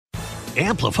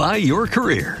Amplify your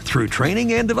career through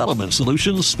training and development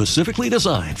solutions specifically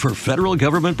designed for federal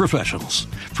government professionals.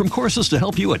 From courses to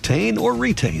help you attain or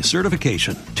retain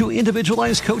certification, to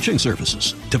individualized coaching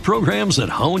services, to programs that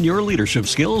hone your leadership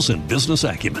skills and business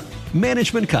acumen,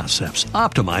 Management Concepts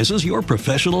optimizes your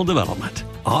professional development.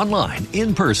 Online,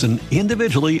 in person,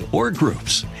 individually, or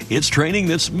groups, it's training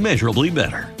that's measurably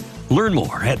better. Learn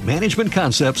more at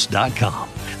managementconcepts.com.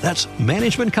 That's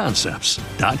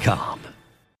managementconcepts.com.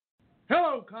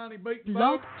 Hello, Connie Beat.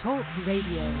 Blog Talk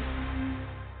Radio.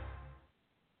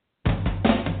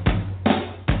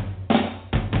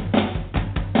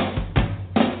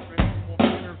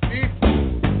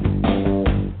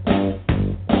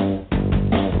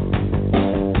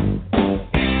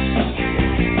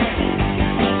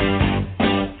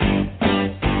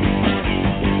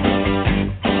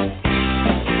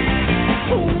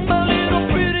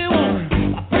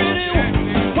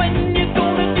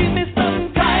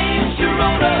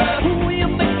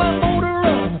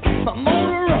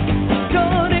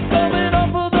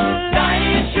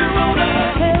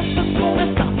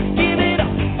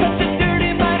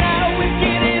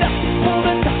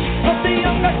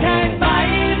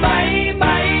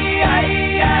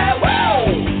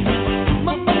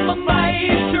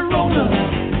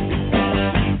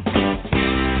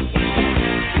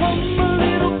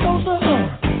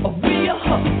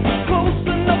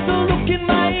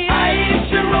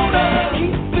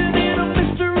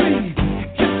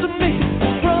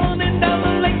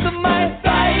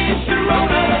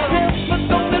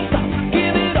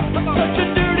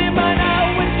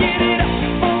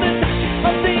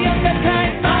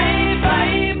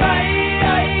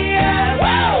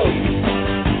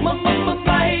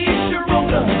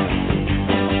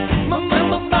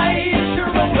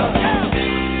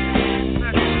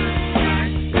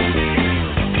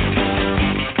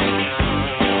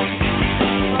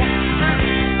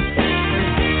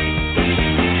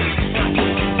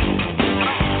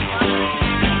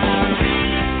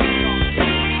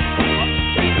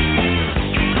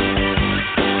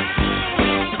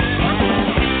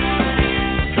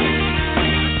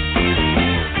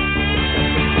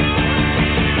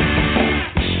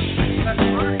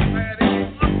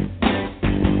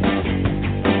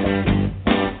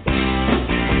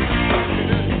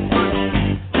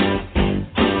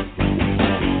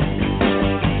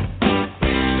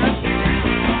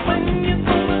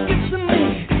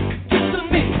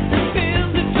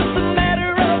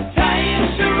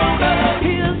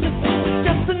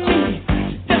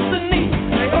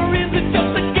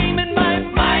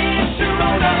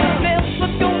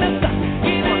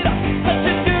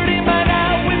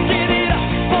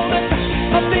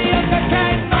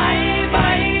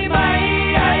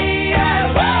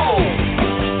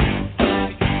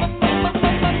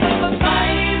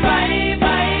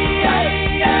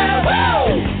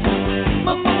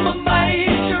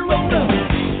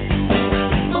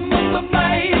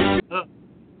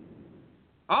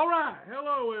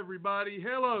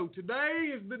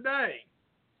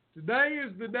 Today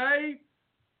is the day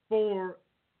for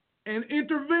an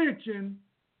intervention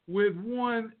with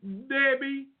one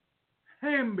Debby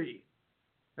Hamby.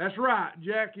 That's right,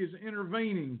 Jack is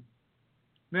intervening.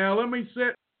 Now let me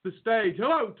set the stage.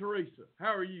 Hello, Teresa.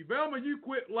 How are you? Velma, you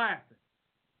quit laughing.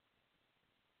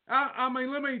 I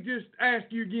mean, let me just ask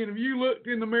you again. Have you looked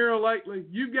in the mirror lately?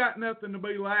 You've got nothing to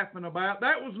be laughing about.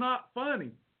 That was not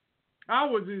funny. I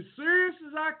was as serious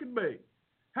as I could be.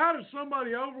 How does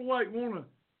somebody overweight want to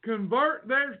convert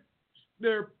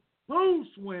their pool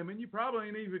swimming? You probably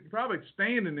ain't even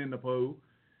standing in the pool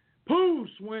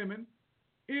swimming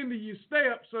into your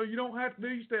steps so you don't have to do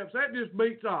your steps. That just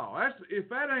beats all. If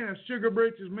that ain't a sugar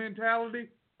britches mentality,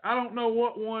 I don't know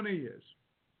what one is.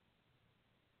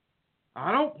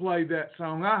 I don't play that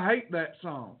song. I hate that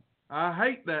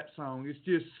song. It's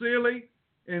just silly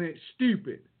and it's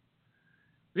stupid.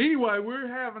 Anyway, we're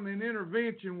having an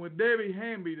intervention with Debby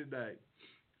Hamby today.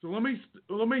 So let me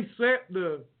set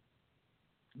the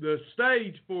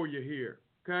stage for you here.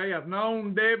 Okay, I've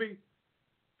known Debby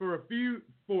for a few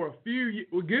years.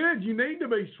 Well, good. You need to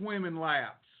be swimming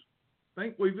laps. I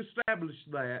think we've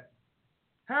established that.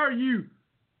 How are you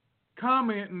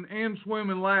commenting and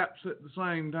swimming laps at the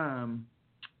same time?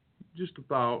 Just a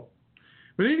thought.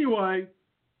 But anyway,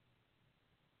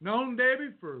 known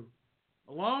Debby for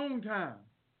a long time.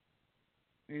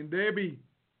 And Debby,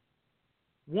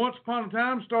 once upon a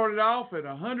time, started off at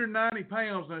 190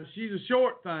 pounds. Now, she's a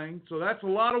short thing, so that's a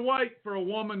lot of weight for a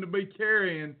woman to be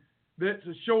carrying. That's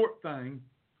a short thing.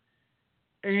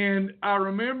 And I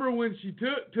remember when she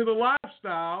took to the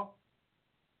lifestyle,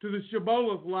 to the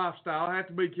shibboleth lifestyle. I have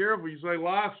to be careful. You say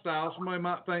lifestyle, somebody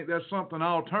might think that's something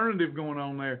alternative going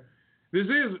on there. This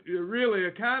is really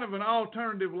a kind of an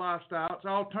alternative lifestyle. It's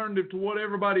alternative to what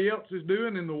everybody else is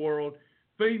doing in the world,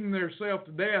 feeding themselves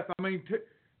to death. I mean,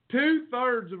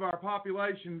 2/3 of our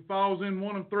population falls in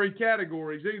one of three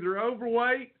categories, either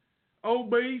overweight,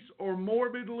 obese, or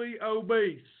morbidly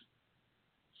obese.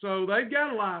 So they've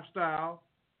got a lifestyle,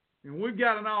 and we've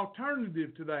got an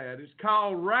alternative to that. It's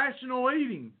called rational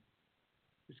eating.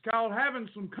 It's called having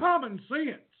some common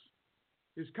sense.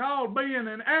 It's called being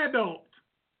an adult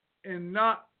and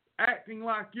not acting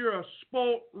like you're a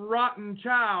spoilt, rotten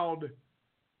child.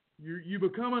 You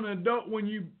become an adult when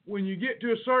you get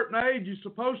to a certain age. You're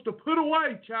supposed to put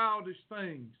away childish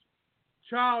things,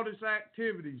 childish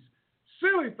activities,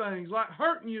 silly things like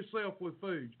hurting yourself with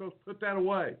food. You're supposed to put that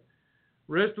away.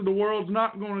 The rest of the world's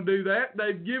not going to do that.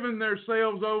 They've given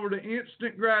themselves over to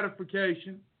instant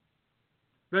gratification.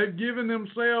 They've given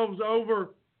themselves over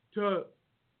to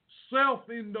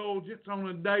self-indulgence on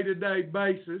a day-to-day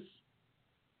basis.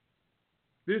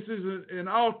 This is an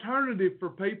alternative for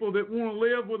people that want to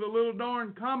live with a little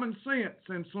darn common sense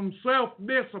and some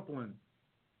self-discipline,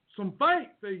 some faith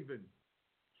even.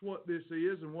 That's what this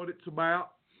is and what it's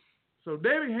about. So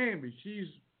Debbie Hamby, she's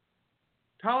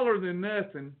taller than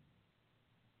nothing,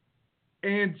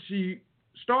 and she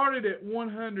started at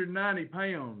 190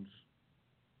 pounds.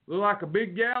 Looked like a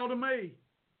big gal to me.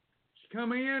 She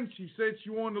come in, she said she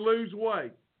wanted to lose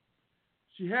weight.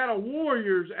 She had a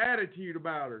warrior's attitude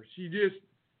about her. She just,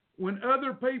 when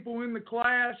other people in the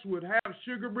class would have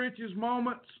sugar britches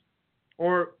moments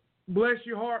or bless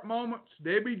your heart moments,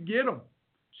 Debbie'd get them.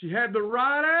 She had the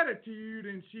right attitude,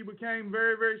 and she became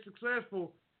very, very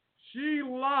successful. She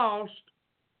lost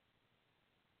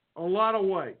a lot of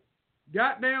weight.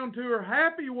 Got down to her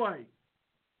happy weight.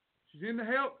 She's in the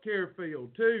healthcare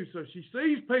field, too, so she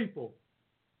sees people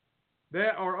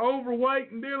that are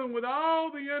overweight and dealing with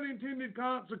all the unintended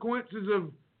consequences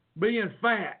of being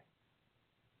fat.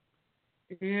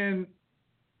 And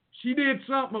she did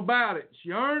something about it.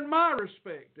 She earned my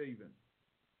respect, even.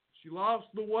 She lost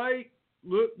the weight,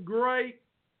 looked great,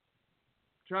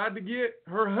 tried to get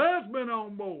her husband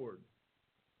on board.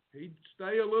 He'd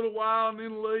stay a little while and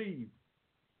then leave.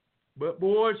 But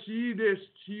boy, she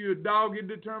had dogged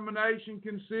determination,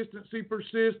 consistency,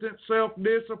 persistence,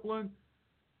 self-discipline,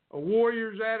 a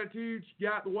warrior's attitude. She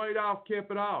got the weight off, kept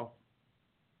it off.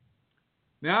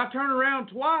 Now I turn around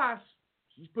twice,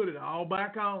 she's put it all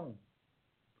back on.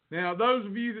 Now, those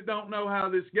of you that don't know how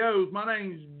this goes, my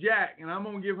name's Jack, and I'm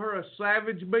going to give her a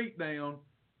savage beatdown,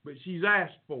 but she's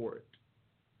asked for it.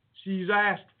 She's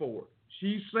asked for it.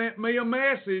 She sent me a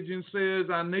message and says,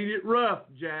 I need it rough,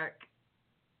 Jack.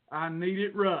 I need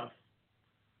it rough.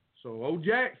 So old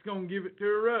Jack's going to give it to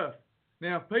her rough.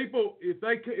 Now, people, if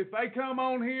they come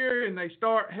on here and they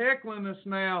start heckling us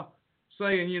now,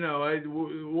 saying, you know, hey,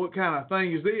 what kind of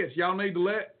thing is this? Y'all need to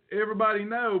let everybody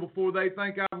know before they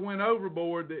think I went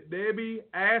overboard that Debbie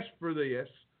asked for this,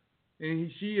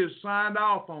 and she has signed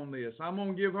off on this. I'm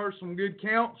going to give her some good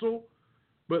counsel,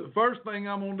 but the first thing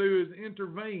I'm going to do is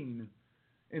intervene,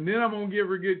 and then I'm going to give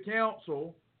her good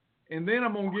counsel, and then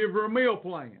I'm going to give her a meal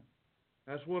plan.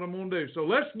 That's what I'm going to do. So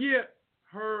let's get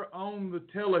her on the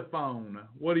telephone.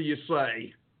 What do you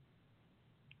say?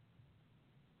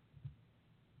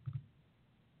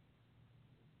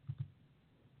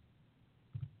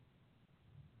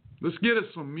 Let's get us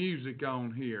some music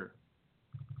on here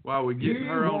while we get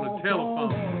her on the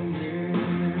telephone.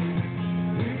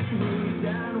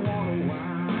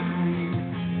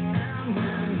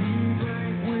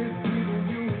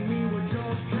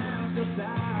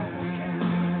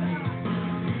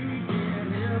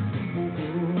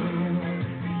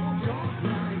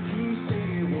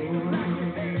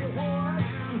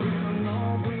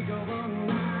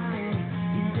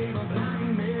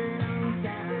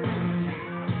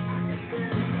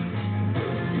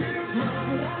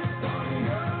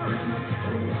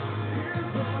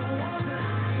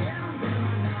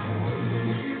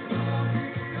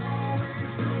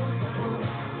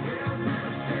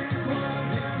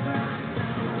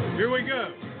 Here we go.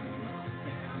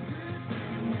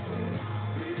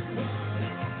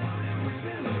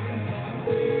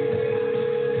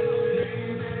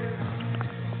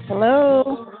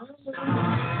 Hello.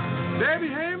 Debbie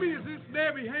Hamby? Is this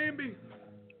Debbie Hamby?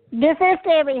 This is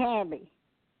Debbie Hamby.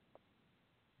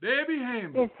 Debbie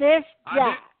Hamby. Is this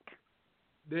Jack?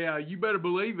 Yeah, you better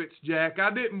believe it's Jack.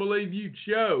 I didn't believe you'd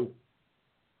show.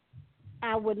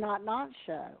 I would not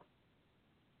show.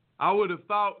 I would have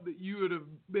thought that you would have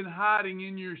been hiding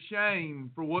in your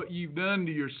shame for what you've done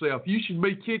to yourself. You should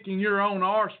be kicking your own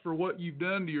arse for what you've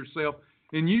done to yourself.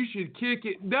 And you should kick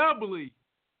it doubly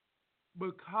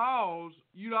because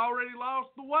you'd already lost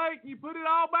the weight and you put it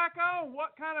all back on.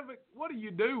 What are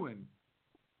you doing?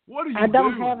 What are you doing? I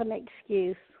don't have an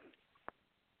excuse.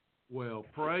 Well,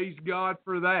 praise God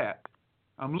for that.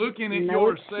 I'm looking at No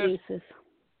your excuses. assessment,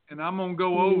 and I'm going to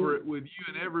go over it with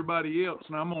you and everybody else,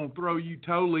 and I'm going to throw you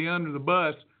totally under the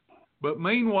bus. But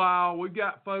meanwhile, we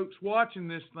got folks watching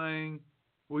this thing.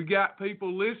 We got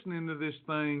people listening to this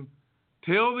thing.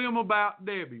 Tell them about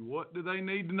Debby. What do they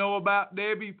need to know about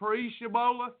Debby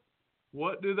pre-Shibboleth?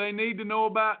 What do they need to know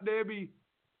about Debby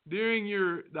during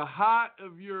the height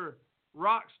of your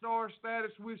rock star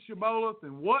status with Shibboleth?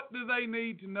 And what do they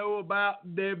need to know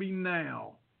about Debby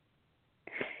now?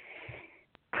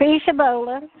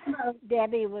 Pre-Shibboleth,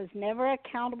 Debby was never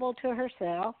accountable to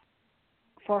herself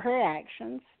for her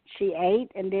actions. She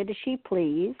ate and did as she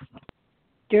pleased.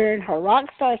 During her rock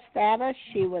star status,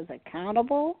 she was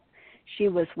accountable. She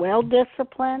was well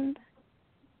disciplined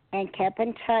and kept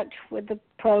in touch with the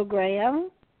program.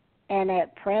 And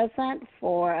at present,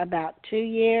 for about 2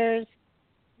 years,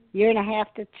 year and a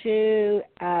half to 2,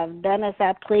 I've done as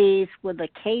I please with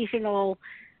occasional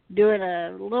doing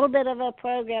a little bit of a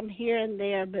program here and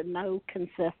there, but no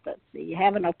consistency.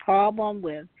 Having a problem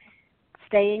with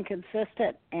staying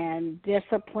consistent and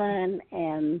disciplined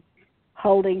and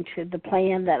holding to the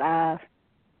plan that I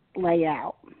lay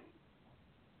out.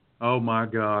 Oh my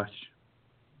gosh.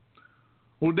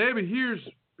 Well, Debby,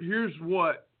 here's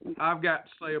what I've got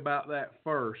to say about that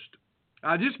first.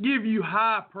 I just give you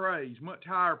high praise, much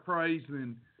higher praise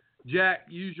than Jack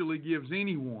usually gives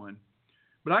anyone.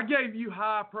 But I gave you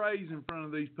high praise in front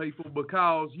of these people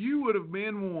because you would have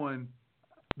been one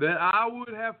that I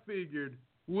would have figured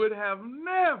would have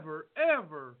never,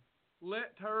 ever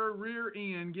let her rear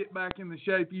end get back in the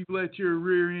shape you let your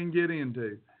rear end get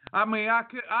into.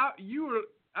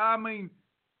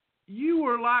 You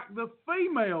were like the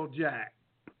female Jack.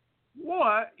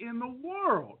 What in the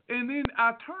world? And then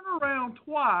I turn around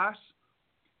twice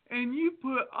and you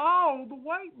put all the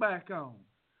weight back on.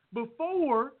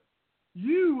 Before,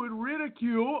 you would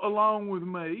ridicule, along with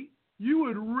me, you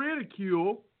would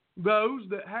ridicule those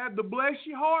that had the bless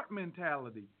your heart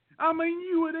mentality. I mean,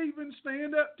 you would even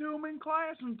stand up to them in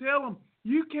class and tell them,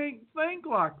 you can't think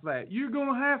like that. You're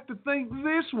going to have to think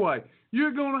this way.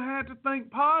 You're going to have to think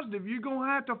positive. You're going to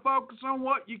have to focus on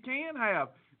what you can have.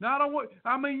 Not on what,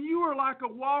 I mean, you were like a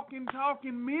walking,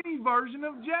 talking mini version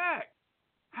of Jack.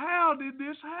 How did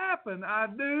this happen? I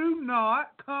do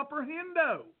not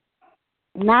comprehendo.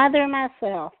 Neither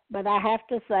myself, but I have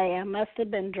to say I must have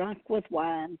been drunk with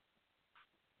wine.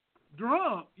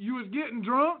 Drunk? You was getting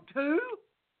drunk too?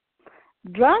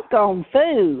 Drunk on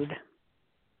food.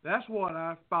 That's what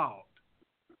I thought.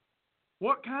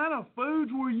 What kind of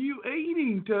foods were you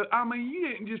eating you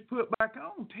didn't just put back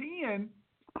on 10.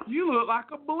 You look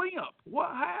like a blimp.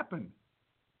 What happened?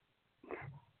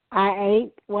 I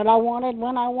ate what I wanted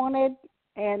when I wanted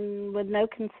and with no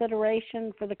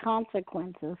consideration for the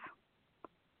consequences.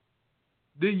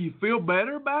 Do you feel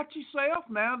better about yourself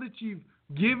now that you've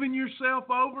given yourself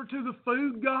over to the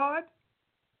food god?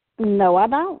 No, I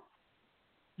don't.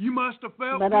 You must have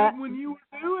felt good when you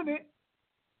were doing it.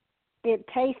 It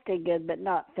tasted good, but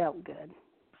not felt good.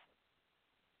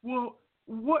 Well,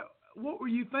 what were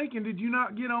you thinking? Did you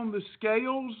not get on the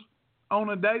scales on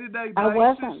a day-to-day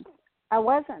basis? I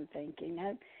wasn't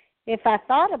thinking. If I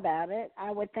thought about it,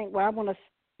 I would think, well, I'm going to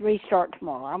restart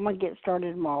tomorrow. I'm going to get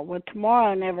started tomorrow. Well,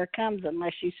 tomorrow never comes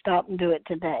unless you stop and do it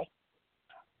today.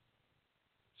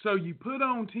 So you put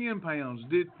on 10 pounds.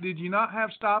 Did you not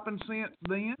have stopping sense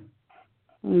then?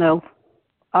 No,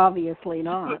 obviously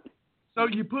not. So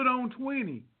you put on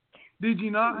 20. Did you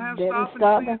not have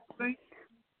stopping sense then?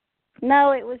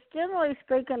 No, it was generally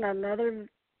speaking another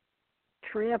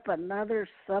trip, another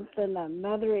something,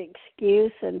 another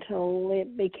excuse until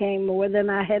it became more than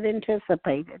I had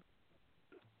anticipated.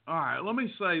 All right, let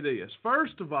me say this.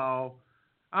 First of all,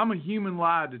 I'm a human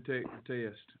lie detector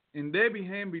test, and Debby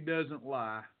Hamby doesn't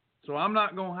lie. So I'm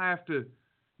not going to have to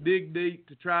dig deep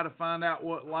to try to find out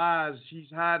what lies she's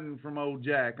hiding from old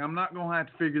Jack. I'm not going to have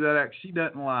to figure that out. She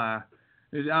doesn't lie.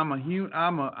 I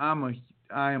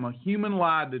am a human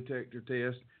lie detector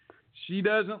test. She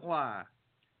doesn't lie.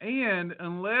 And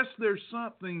unless there's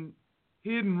something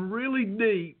hidden really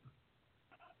deep,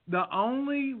 the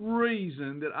only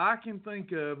reason that I can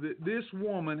think of that this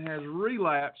woman has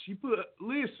relapsed, you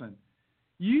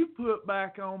put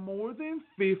back on more than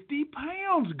 50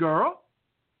 pounds, girl.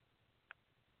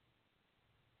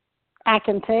 I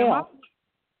can tell.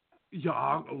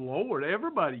 Yeah, Lord,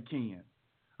 everybody can.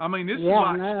 This is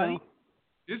like stink.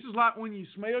 This is like when you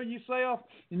smell yourself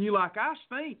and you're like, I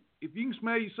stink. if you can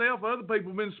smell yourself, other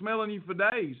people have been smelling you for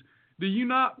days. Do you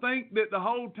not think that the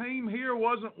whole team here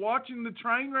wasn't watching the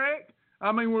train wreck?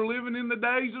 I mean, we're living in the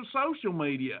days of social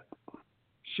media.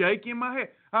 Shaking my head.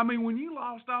 I mean, when you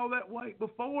lost all that weight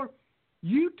before,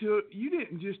 you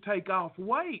didn't just take off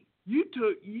weight. You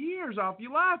took years off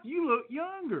your life. You look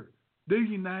younger. Do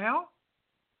you now?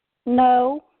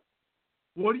 No.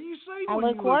 What do you see I when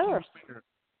look you look worse. in the mirror?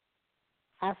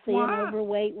 I see Why? an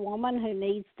overweight woman who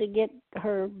needs to get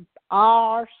her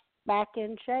arse back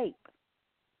in shape.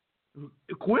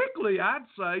 Quickly, I'd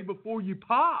say, before you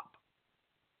pop.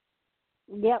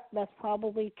 Yep, that's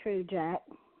probably true, Jack.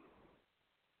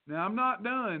 Now, I'm not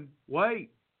done. Wait.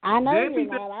 I know Debbie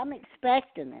you're not. I'm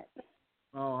expecting it.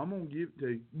 Oh, I'm going to give it to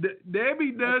you.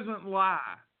 Debbie doesn't lie.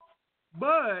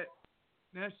 But,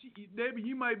 now, Debbie,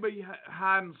 you may be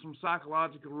hiding some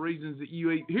psychological reasons that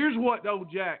you eat. Here's what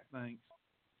old Jack thinks.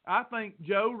 I think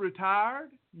Joe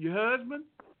retired, your husband,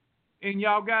 and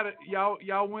y'all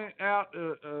went out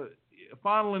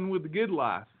fondling with the good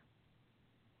life.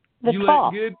 You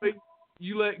let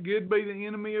good be the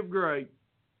enemy of great.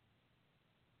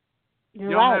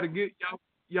 You're Y'all right.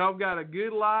 y'all got a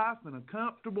good life and a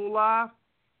comfortable life,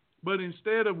 but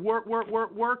instead of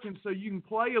working so you can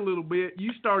play a little bit,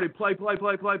 you started play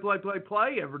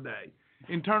every day,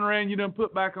 and turn around you done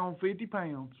put back on 50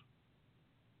 pounds.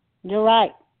 You're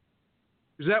right.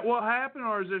 Is that what happened,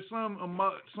 or is there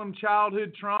some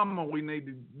childhood trauma we need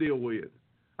to deal with?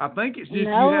 I think it's just you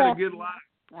had a good life.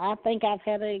 I think I've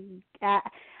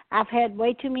had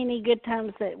way too many good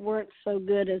times that weren't so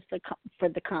good as for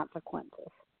the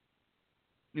consequences.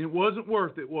 It wasn't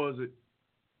worth it, was it?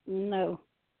 No.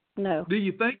 Do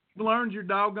you think you learned your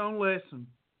doggone lesson?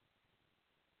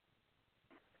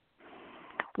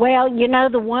 Well,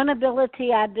 the one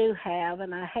ability I do have,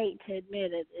 and I hate to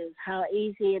admit it, is how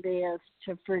easy it is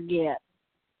to forget.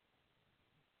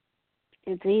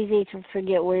 It's easy to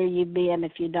forget where you've been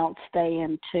if you don't stay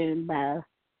in tune by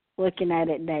looking at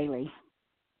it daily.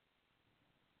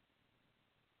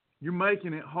 You're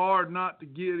making it hard not to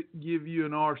give you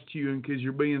an arse chewing because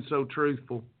you're being so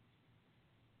truthful.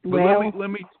 But well, let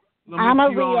me I'm a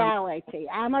reality.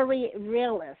 I'm a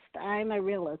realist. I'm a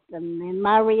realist. And in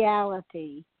my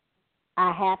reality,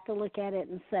 I have to look at it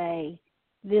and say,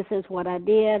 this is what I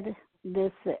did.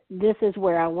 This is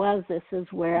where I was. This is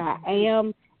where I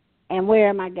am. And where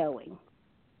am I going?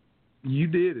 You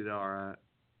did it, all right.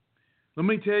 Let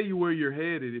me tell you where you're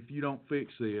headed if you don't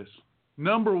fix this.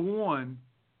 Number one,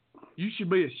 you should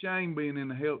be ashamed being in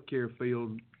the healthcare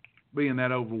field, being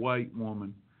that overweight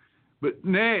woman. But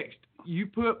next, you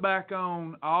put back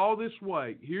on all this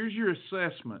weight. Here's your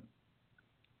assessment.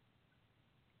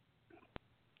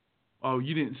 Oh,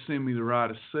 you didn't send me the right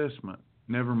assessment.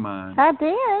 Never mind. I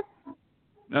did.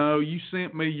 No, you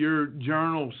sent me your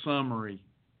journal summary.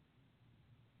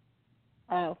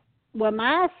 Oh. Well,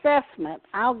 my assessment,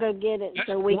 I'll go get it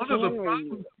so we can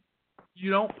read it. You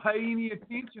don't pay any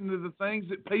attention to the things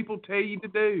that people tell you to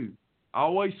do.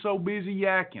 Always so busy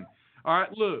yakking. All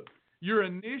right, look. Your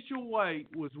initial weight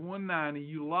was 190.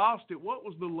 You lost it. What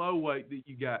was the low weight that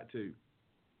you got to?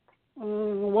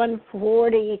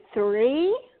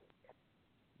 143.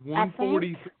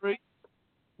 143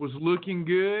 was looking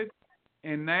good.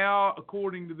 And now,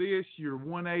 according to this, you're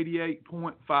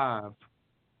 188.5.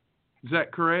 Is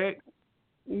that correct?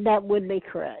 That would be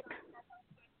correct.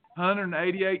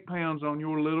 188 pounds on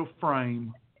your little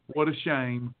frame. What a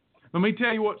shame. Let me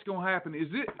tell you what's going to happen.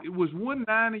 It was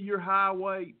 190 your high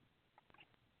weight?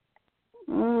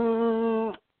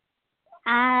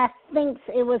 I think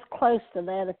it was close to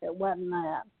that if it wasn't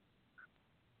that.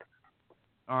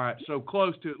 All right, so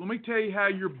close to it. Let me tell you how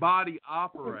your body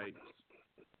operates.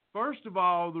 First of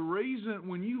all, the reason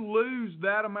when you lose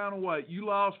that amount of weight, you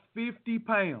lost 50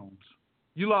 pounds.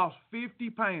 You lost 50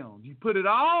 pounds. You put it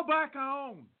all back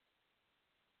on.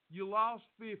 You lost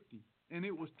 50, and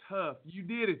it was tough. You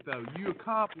did it, though. You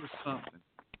accomplished something.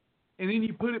 And then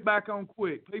you put it back on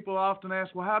quick. People often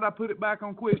ask, well, how did I put it back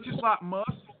on quick? It's just like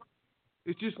muscle.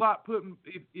 It's just like putting,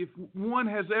 if one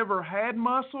has ever had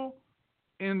muscle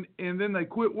and then they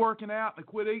quit working out, they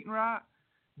quit eating right,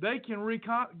 they can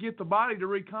get the body to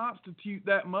reconstitute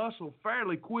that muscle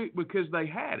fairly quick because they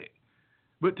had it.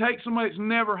 But take somebody that's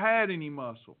never had any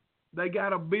muscle. They got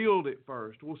to build it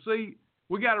first. Well, see,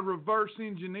 we got to reverse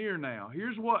engineer now.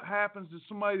 Here's what happens to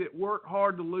somebody that worked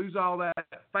hard to lose all that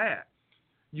fat.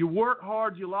 You worked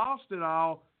hard, you lost it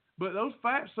all, but those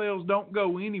fat cells don't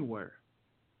go anywhere.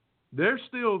 They're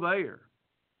still there.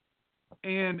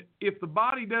 And if the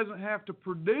body doesn't have to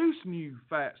produce new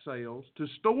fat cells to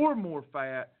store more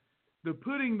fat, the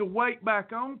putting the weight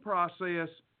back on process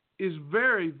is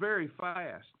very, very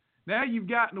fast. Now you've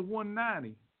gotten to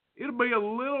 190. It'll be a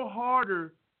little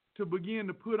harder to begin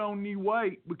to put on new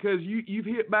weight because you've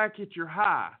hit back at your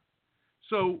high.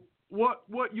 So what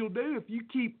you'll do if you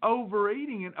keep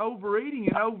overeating and overeating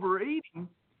and overeating,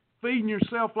 feeding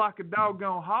yourself like a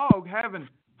doggone hog, having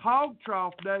hog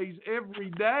trough days every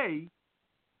day,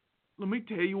 let me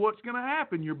tell you what's going to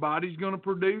happen. Your body's going to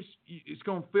produce, it's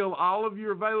going to fill all of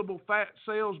your available fat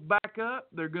cells back up.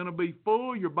 They're going to be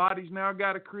full. Your body's now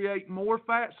got to create more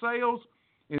fat cells,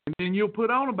 and then you'll put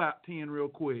on about 10 real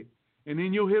quick. And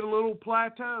then you'll hit a little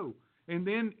plateau. And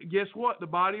then guess what? The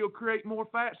body will create more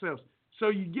fat cells. So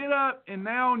you get up, and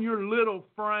now in your little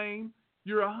frame,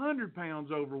 you're 100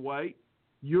 pounds overweight.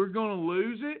 You're going to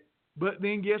lose it, but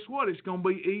then guess what? It's going to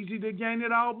be easy to gain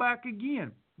it all back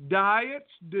again.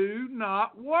 Diets do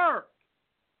not work.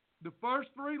 The first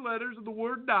three letters of the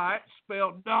word diet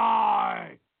spelled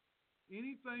die.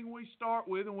 Anything we start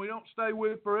with and we don't stay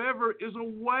with forever is a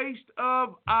waste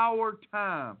of our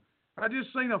time. I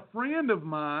just seen a friend of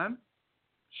mine,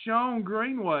 Sean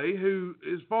Greenway, who,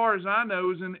 as far as I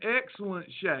know, is in excellent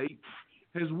shape,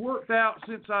 has worked out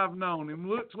since I've known him,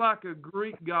 looks like a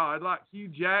Greek god, like Hugh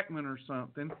Jackman or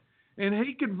something, and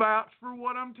he could vouch for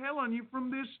what I'm telling you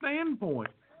from this standpoint.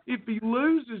 If he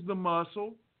loses the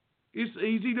muscle, it's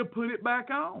easy to put it back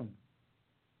on.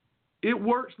 It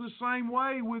works the same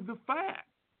way with the fat.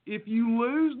 If you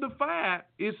lose the fat,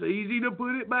 it's easy to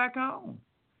put it back on.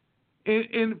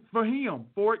 And for him,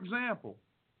 for example,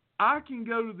 I can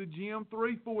go to the gym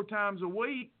 3-4 times a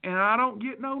week, and I don't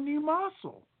get no new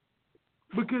muscle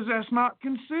because that's not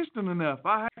consistent enough.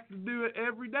 I have to do it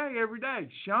every day.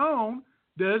 Sean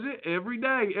does it every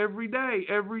day,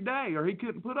 or he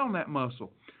couldn't put on that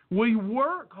muscle. We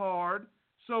work hard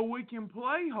so we can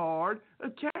play hard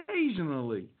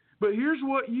occasionally. But here's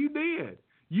what you did.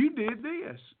 You did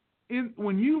this.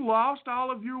 When you lost all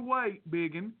of your weight,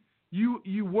 Biggin,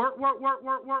 you work,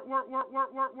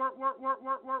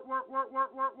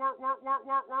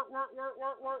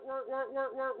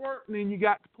 and then you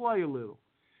got to play a little.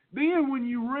 Then when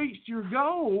you reached your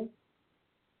goal,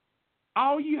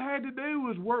 all you had to do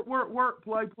was work,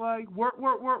 play, work,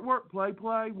 play,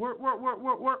 play.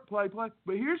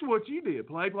 But here's what you did: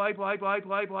 play,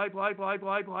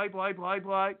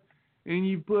 and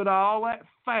you put all that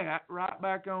fat right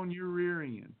back on your rear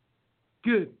end.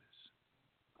 Goodness.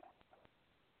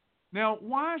 Now,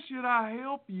 why should I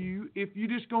help you if you're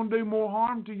just going to do more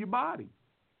harm to your body?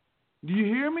 Do you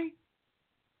hear me?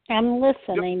 I'm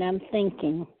listening. I'm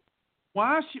thinking. If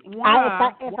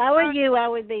I were you, I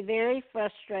would be very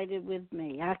frustrated with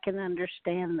me. I can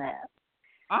understand that.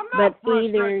 I'm not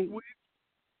frustrated with you.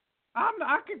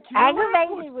 I could care less.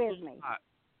 Aggravated with me.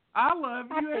 I love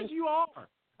you as you are.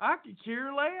 I could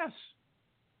care less.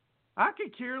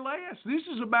 This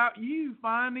is about you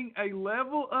finding a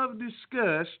level of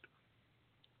disgust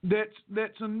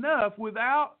that's enough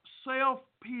without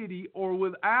self-pity or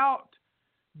without,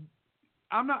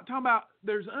 I'm not talking about,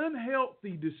 there's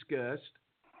unhealthy disgust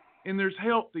and there's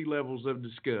healthy levels of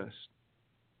disgust.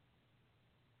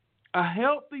 A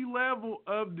healthy level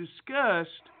of disgust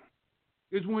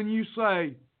is when you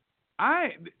say,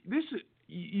 I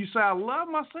love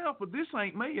myself, but this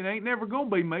ain't me. It ain't never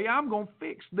going to be me. I'm going to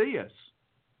fix this.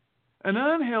 An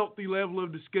unhealthy level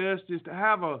of disgust is to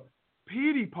have a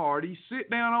pity party, sit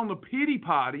down on the pity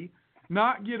potty,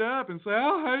 not get up and say,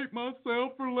 I hate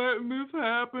myself for letting this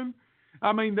happen.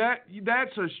 I mean,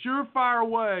 that's a surefire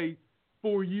way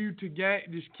for you to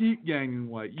just keep gaining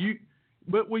weight.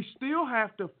 But we still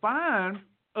have to find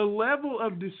a level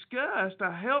of disgust,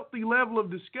 a healthy level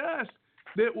of disgust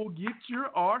that will get your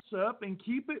arse up and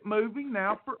keep it moving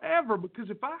now forever. Because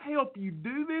if I help you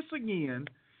do this again,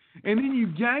 and then you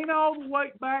gain all the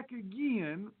weight back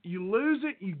again, you lose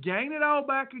it, you gain it all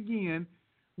back again,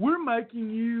 we're making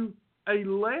you a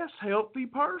less healthy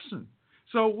person.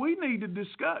 So we need to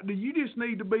discuss, do you just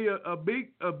need to be a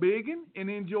biggin and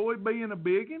enjoy being a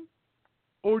biggin?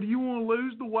 Or do you want to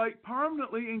lose the weight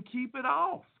permanently and keep it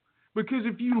off? Because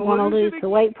if you want to lose the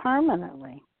weight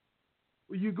permanently,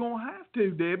 you're going to have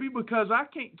to, Debbie, because I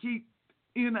can't keep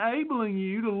enabling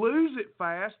you to lose it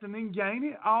fast and then gain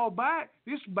it all back.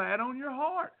 It's bad on your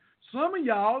heart. Some of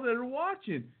y'all that are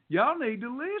watching, y'all need to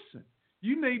listen.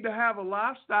 You need to have a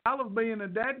lifestyle of being a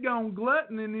dadgone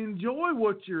glutton and enjoy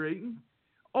what you're eating,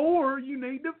 or you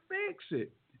need to fix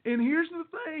it. And here's the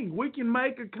thing. We can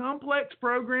make a complex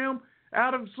program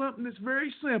out of something that's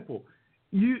very simple.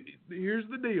 Here's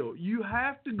the deal. You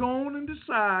have to go on and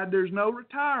decide there's no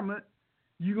retirement.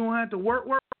 You're going to have to work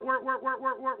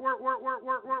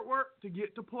to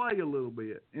get to play a little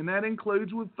bit. And that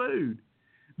includes with food.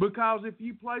 Because if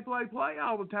you play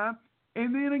all the time,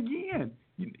 and then again,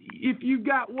 If you've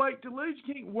got weight to lose,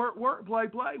 you can't work, play,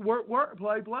 play, work,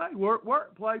 play, play,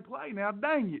 work, play, play. Now,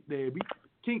 dang it, Debbie.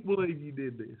 Can't believe you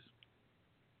did this.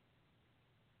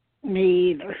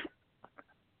 Me either.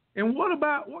 And what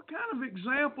kind of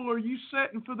example are you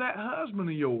setting for that husband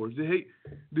of yours?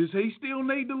 Does he still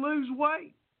need to lose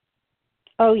weight?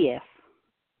 Oh, yes.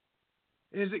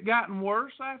 Has it gotten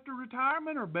worse after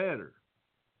retirement or better?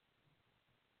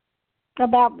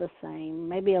 About the same,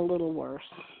 maybe a little worse.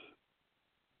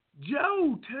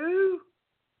 Joe, too?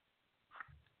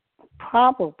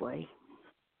 Probably.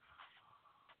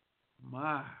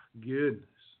 My goodness.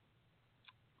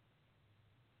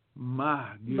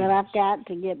 My goodness. But I've got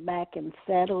to get back and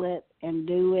settle it and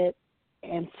do it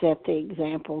and set the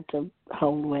example to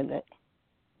hold with it.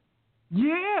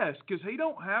 Yes, because he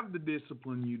don't have the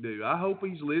discipline you do. I hope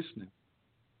he's listening.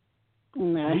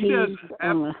 No, he doesn't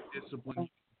have the discipline.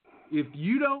 If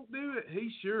you don't do it,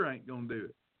 he sure ain't going to do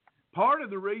it. Part of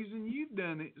the reason you've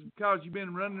done it is because you've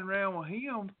been running around with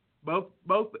him.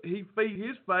 Both he feed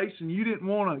his face, and you didn't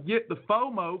want to get the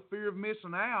FOMO, fear of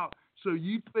missing out, so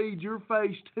you feed your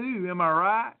face too. Am I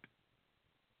right?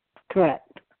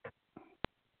 Correct.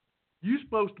 You're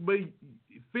supposed to be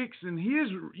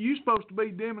you're supposed to be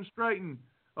demonstrating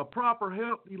a proper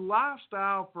healthy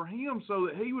lifestyle for him so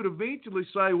that he would eventually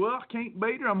say, well, I can't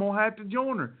beat her, I'm going to have to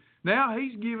join her. Now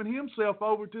he's giving himself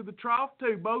over to the trough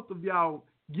too, both of y'all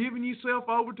giving yourself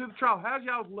over to the trough. How's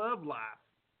y'all's love life?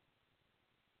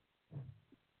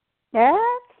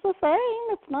 That's the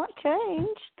same. It's not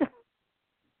changed.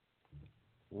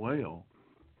 Well,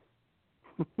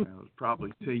 that was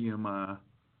probably TMI.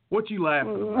 What you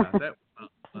laughing about? That was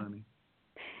not funny.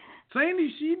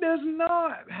 Sandy, she does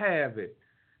not have it.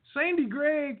 Sandy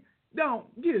Gregg, don't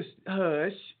just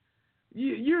hush.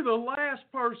 You're the last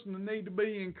person to need to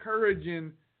be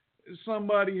encouraging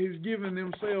somebody who's giving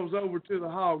themselves over to the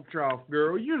hog trough,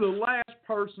 girl. You're the last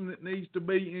person that needs to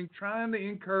be trying to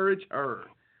encourage her.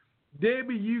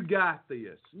 Debbie, you got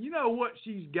this. You know what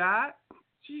she's got?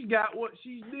 She's got what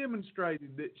she's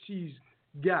demonstrated that she's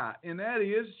got, and that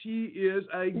is she is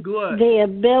a glutton. The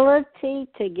ability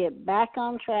to get back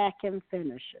on track and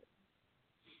finish it.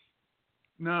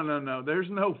 No. There's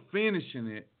no finishing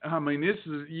it. I mean,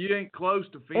 you ain't close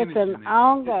to finishing it. It's an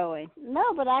ongoing. No,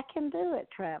 but I can do it,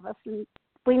 Travis. And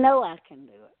we know I can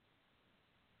do it.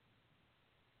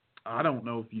 I don't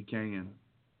know if you can.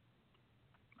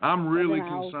 I'm really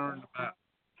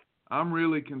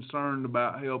concerned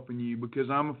about helping you because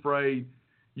I'm afraid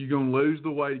you're going to lose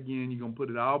the weight again. You're going to put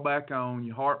it all back on.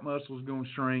 Your heart muscle's going to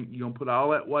shrink. You're going to put all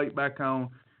that weight back on.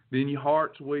 Then your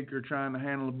heart's weaker trying to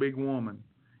handle a big woman.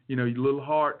 You know, your little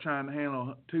heart trying to handle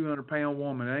a 200-pound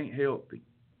woman. It ain't healthy.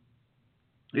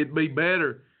 It'd be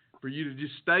better for you to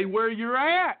just stay where you're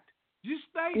at. Just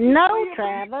stay. No,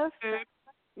 Travis.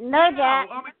 No, Jack.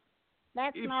 I mean,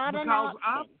 that's not an option. option.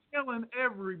 I'm telling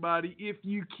everybody, if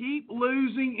you keep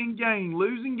losing and gain,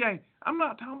 I'm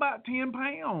not talking about 10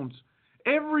 pounds.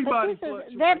 Everybody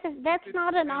that's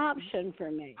not an option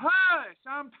for me. Hush,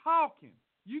 I'm talking.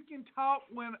 You can talk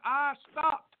when I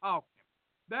stop talking.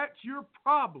 That's your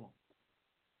problem.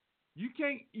 You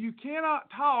cannot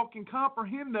talk and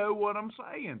comprehend what I'm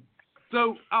saying.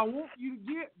 So I want you to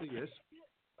get this.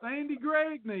 Sandy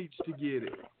Gregg needs to get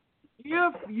it.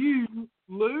 If you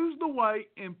lose the weight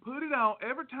and put it on,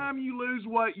 every time you lose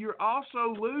weight, you're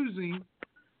also losing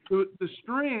the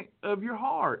strength of your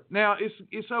heart. Now,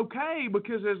 it's okay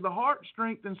because as the heart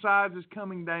strength and size is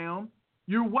coming down,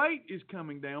 your weight is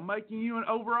coming down, making you an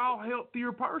overall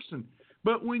healthier person.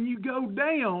 But when you go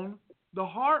down, the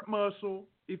heart muscle,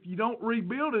 if you don't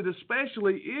rebuild it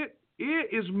especially, it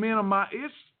is minimized.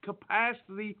 Its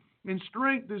capacity and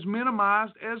strength is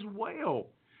minimized as well.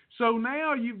 So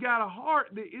now you've got a heart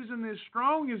that isn't as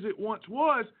strong as it once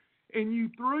was, and you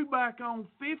threw back on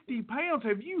 50 pounds.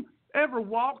 Have you ever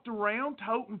walked around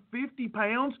toting 50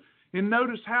 pounds and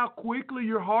noticed how quickly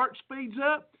your heart speeds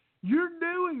up? You're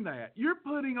doing that.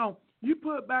 You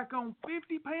put back on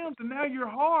 50 pounds, and now your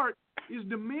heart is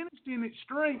diminished in its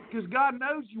strength because God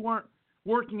knows you weren't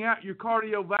working out your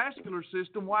cardiovascular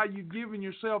system while you're giving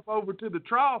yourself over to the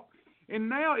trough. And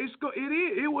now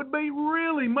it would be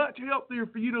really much healthier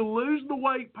for you to lose the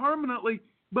weight permanently.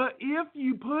 But if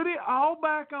you put it all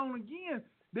back on again,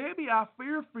 Debbie, I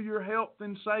fear for your health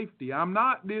and safety. I'm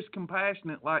not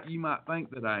discompassionate like you might think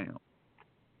that I am.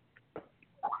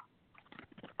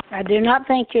 I do not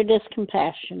think you're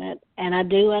discompassionate, and I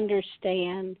do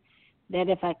understand that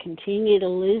if I continue to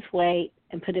lose weight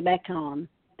and put it back on,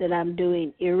 that I'm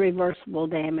doing irreversible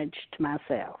damage to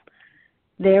myself.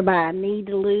 Thereby, I need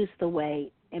to lose the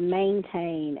weight and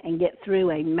maintain and get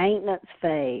through a maintenance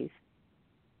phase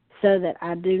so that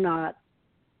I do not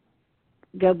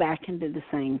go back and do the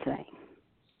same thing.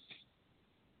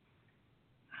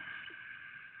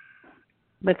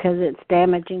 Because it's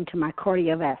damaging to my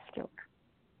cardiovascular.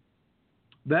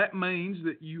 That means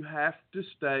that you have to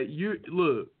stay.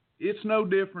 Look, it's no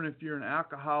different if you're an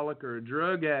alcoholic or a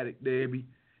drug addict, Debbie.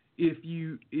 If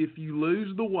you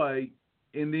lose the weight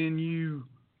and then you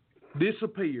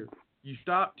disappear, you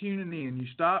stop tuning in, you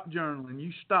stop journaling,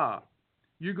 you stop,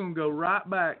 you're going to go right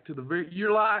back to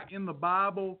you're like in the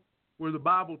Bible where the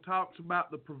Bible talks about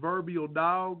the proverbial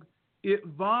dog. It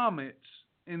vomits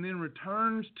and then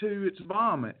returns to its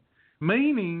vomit,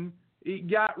 meaning it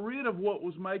got rid of what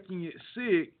was making it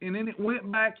sick, and then it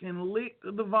went back and licked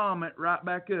the vomit right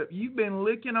back up. You've been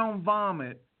licking on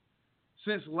vomit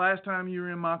since the last time you were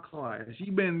in my class.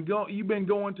 You've been going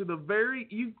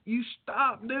to you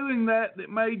stopped doing that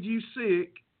made you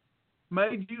sick,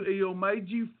 made you ill, made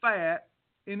you fat,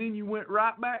 and then you went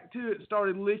right back to it and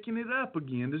started licking it up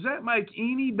again. Does that make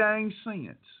any dang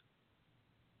sense?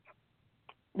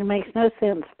 It makes no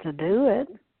sense to do it.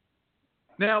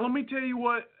 Now, let me tell you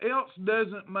what else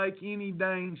doesn't make any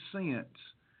dang sense.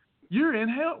 You're in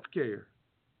healthcare.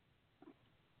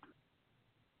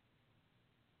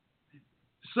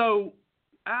 So,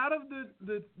 out of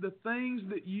the things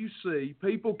that you see,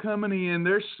 people coming in,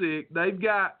 they're sick, they've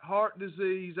got heart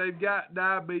disease, they've got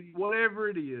diabetes, whatever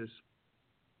it is.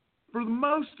 For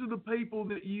most of the people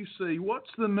that you see, what's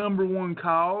the number one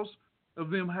cause of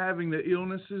them having the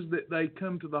illnesses that they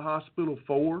come to the hospital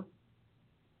for?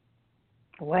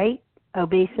 Weight,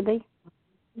 obesity.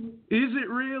 Is it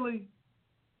really?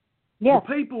 Yes.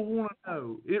 The people want to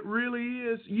know. It really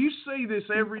is. You see this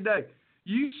every day.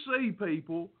 You see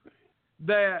people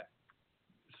that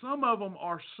some of them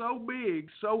are so big,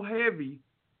 so heavy,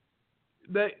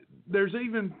 that there's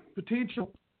even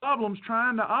potential problems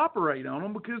trying to operate on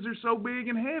them because they're so big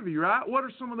and heavy, right? What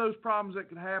are some of those problems that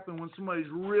could happen when somebody's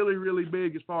really, really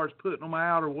big as far as putting them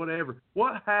out or whatever?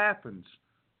 What happens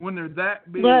when they're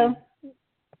that big? Well,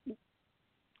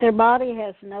 their body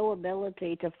has no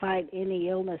ability to fight any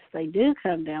illness they do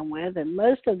come down with, and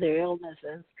most of their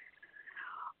illnesses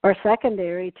are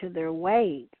secondary to their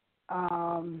weight.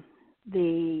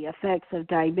 The effects of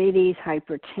diabetes,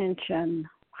 hypertension,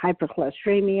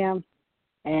 hypercholesteremia,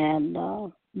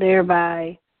 and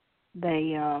thereby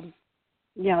they,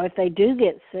 if they do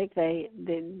get sick,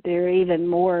 they're even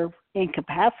more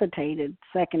incapacitated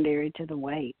secondary to the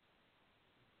weight.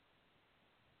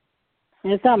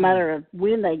 And it's not a matter of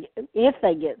if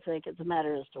they get sick, it's a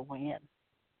matter as to when.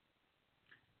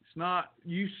 It's not,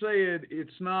 you said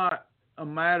it's not a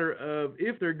matter of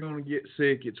if they're going to get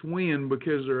sick, it's when,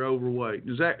 because they're overweight.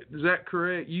 Is that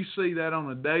correct? You see that on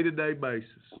a day-to-day basis.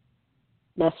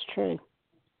 That's true.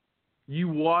 You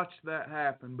watched that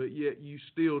happen, but yet you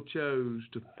still chose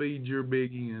to feed your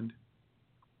big end.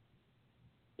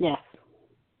 Yes.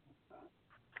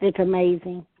 It's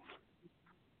amazing.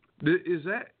 Does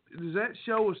that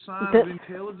show a sign of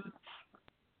intelligence?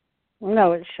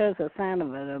 No, it shows a sign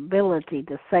of an ability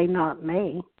to say not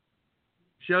me.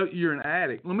 Show you're an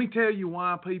addict. Let me tell you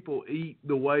why people eat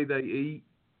the way they eat.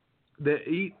 They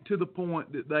eat to the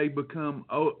point that they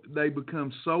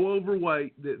become so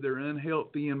overweight that they're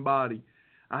unhealthy in body.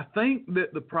 I think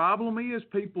that the problem is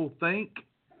people think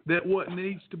that what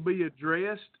needs to be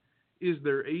addressed is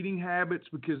their eating habits,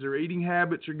 because their eating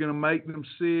habits are going to make them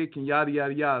sick and yada,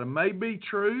 yada, yada. May be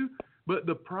true, but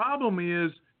the problem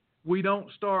is we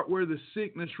don't start where the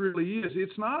sickness really is.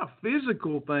 It's not a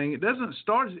physical thing. It doesn't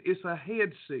start, it's a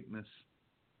head sickness.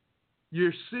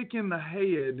 You're sick in the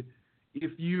head.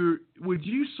 Would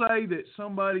you say that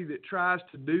somebody that tries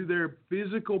to do their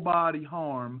physical body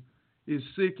harm is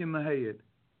sick in the head?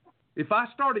 If I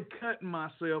started cutting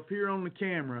myself here on the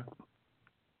camera,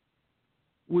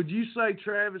 would you say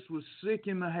Travis was sick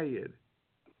in the head?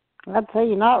 I'd say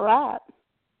you're not right.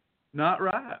 Not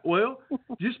right. Well,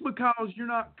 just because you're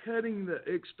not cutting the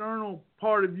external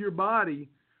part of your body,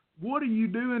 what are you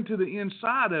doing to the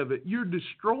inside of it? You're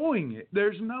destroying it.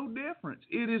 There's no difference.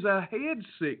 It is a head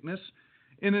sickness,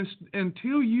 and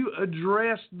until you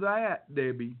address that,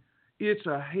 Debbie, it's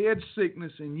a head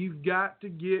sickness, and you've got to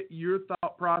get your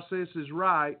thought processes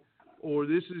right, or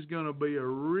this is going to be a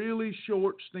really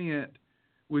short stint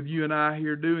with you and I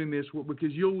here doing this,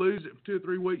 because you'll lose it for 2 or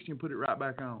 3 weeks and you put it right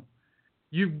back on.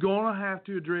 You're going to have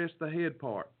to address the head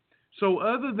part. So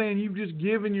other than you've just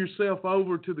given yourself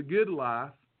over to the good life,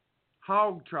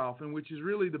 hog troughing, which is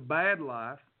really the bad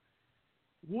life,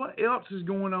 what else is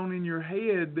going on in your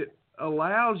head that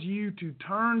allows you to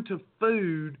turn to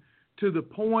food to the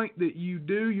point that you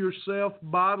do yourself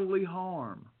bodily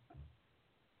harm?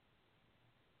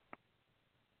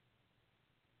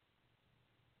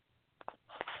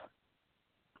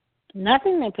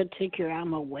 Nothing in particular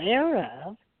I'm aware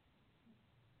of.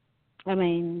 I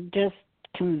mean, just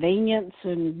convenience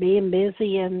and being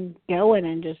busy and going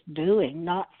and just doing,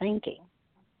 not thinking.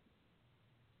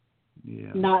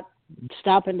 Yeah. Not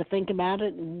stopping to think about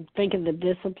it and think of the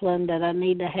discipline that I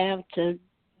need to have to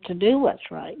do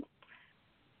what's right.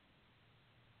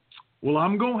 Well,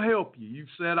 I'm going to help you. You've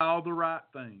said all the right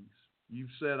things.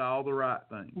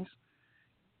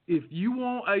 If you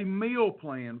want a meal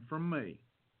plan from me,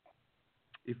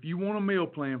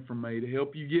 to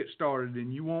help you get started,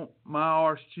 and you want my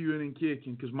arse chewing and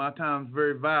kicking because my time's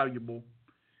very valuable,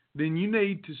 then you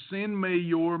need to send me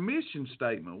your mission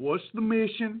statement. What's the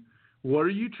mission? What are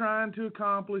you trying to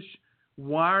accomplish?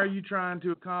 Why are you trying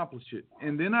to accomplish it?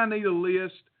 And then I need a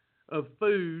list of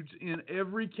foods in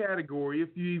every category, if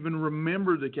you even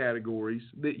remember the categories,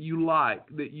 that you like,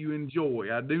 that you enjoy.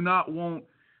 I do not want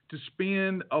to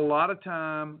spend a lot of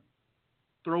time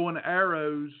throwing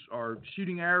arrows or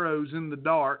shooting arrows in the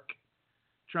dark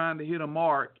trying to hit a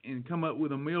mark and come up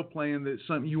with a meal plan that's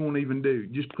something you won't even do.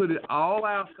 Just put it all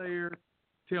out there.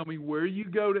 Tell me where you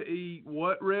go to eat,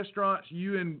 what restaurants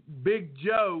you and Big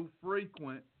Joe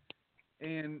frequent,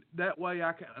 and that way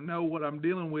I can know what I'm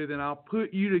dealing with, and I'll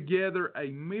put you together a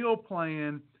meal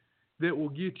plan that will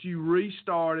get you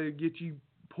restarted, get you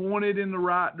pointed in the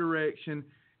right direction,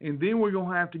 and then we're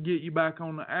going to have to get you back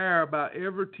on the air about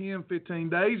every 10, 15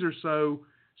 days or so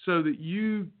that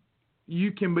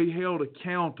you can be held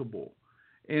accountable.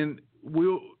 And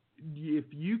if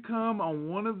you come on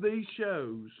one of these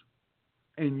shows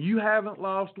and you haven't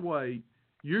lost weight,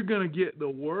 you're going to get the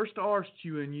worst arse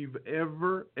chewing you've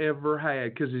ever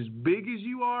had. Because as big as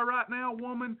you are right now,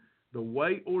 woman, the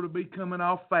weight ought to be coming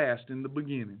off fast in the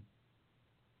beginning.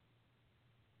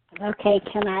 Okay,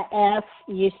 can I ask,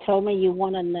 you told me you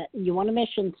want a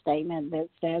mission statement that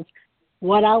says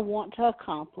what I want to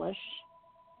accomplish.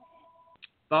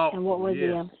 And what was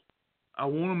the I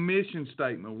want a mission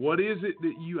statement. What is it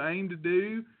that you aim to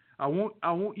do? I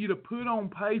want you to put on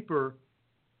paper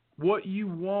what you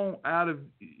want out of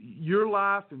your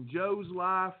life and Joe's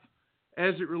life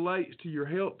as it relates to your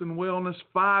health and wellness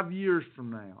 5 years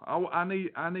from now. I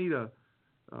need a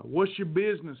what's your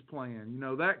business plan? You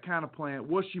know, that kind of plan.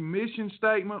 What's your mission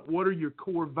statement? What are your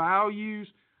core values?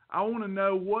 I want to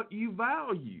know what you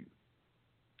value,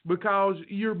 because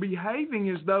you're behaving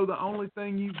as though the only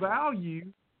thing you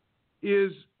value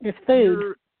is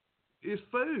food. Is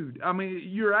food. I mean,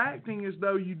 you're acting as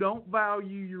though you don't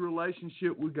value your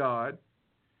relationship with God.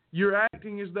 You're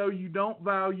acting as though you don't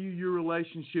value your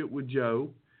relationship with Joe.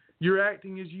 You're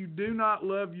acting as you do not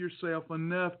love yourself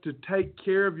enough to take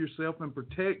care of yourself and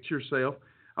protect yourself.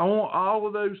 I want all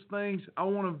of those things. I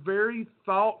want a very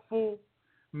thoughtful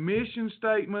mission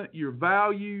statement, your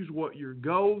values, what your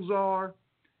goals are,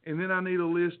 and then I need a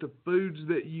list of foods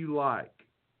that you like.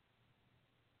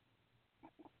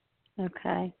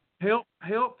 Okay.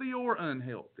 Healthy or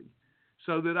unhealthy,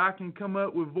 so that I can come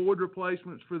up with void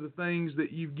replacements for the things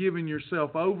that you've given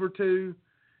yourself over to.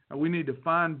 We need to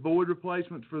find void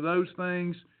replacements for those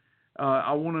things.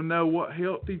 I want to know what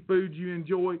healthy foods you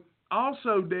enjoy.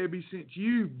 Also, Debbie, since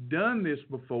you've done this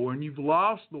before and you've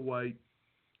lost the weight,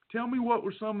 tell me what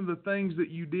were some of the things that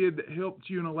you did that helped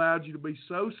you and allowed you to be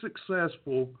so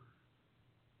successful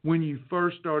when you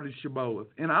first started Shibboleth.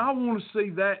 And I want to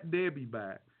see that Debbie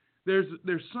back. There's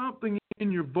something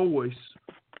in your voice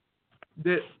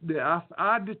that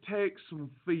I detect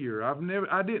some fear.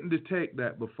 I didn't detect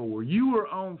that before. You were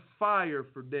on fire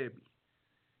for Debbie,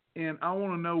 and I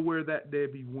want to know where that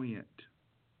Debbie went.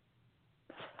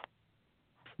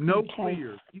 No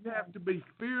fear. You have to be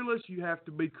fearless. You have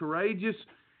to be courageous,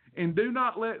 and do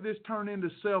not let this turn into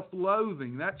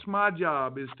self-loathing. That's my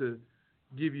job, is to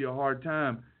give you a hard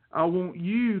time. I want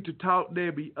you to talk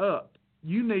Debbie up.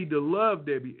 You need to love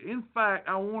Debbie. In fact,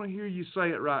 I want to hear you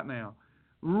say it right now.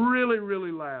 Really,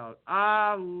 really loud.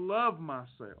 I love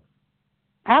myself.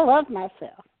 I love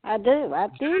myself. I do. I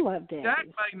do love Debbie. Jack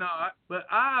may not, but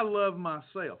I love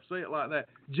myself. Say it like that.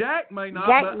 Jack may not,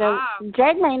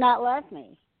 Jack may not love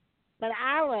me, but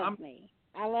I love me.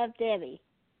 I love Debbie.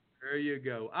 There you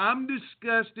go. I'm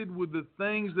disgusted with the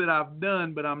things that I've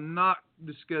done, but I'm not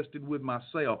disgusted with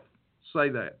myself. Say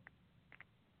that.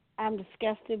 I'm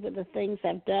disgusted with the things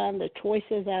I've done, the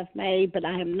choices I've made, but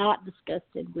I am not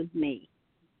disgusted with me.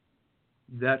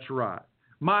 That's right.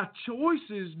 My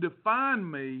choices define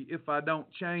me if I don't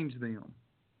change them.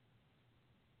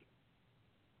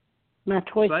 My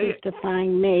choices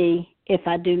define me if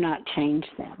I do not change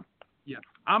them. Yeah.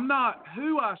 I'm not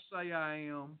who I say I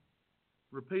am.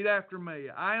 Repeat after me.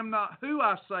 I am not who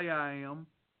I say I am.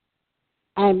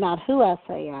 I am not who I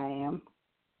say I am.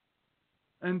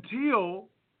 Until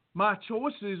my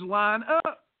choices line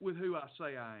up with who I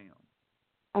say I am.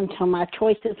 Until my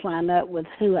choices line up with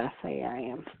who I say I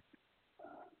am.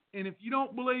 And if you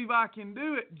don't believe I can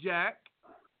do it, Jack.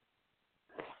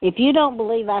 If you don't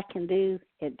believe I can do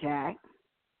it, Jack.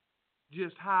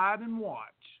 Just hide and watch.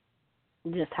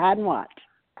 Just hide and watch.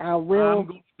 I will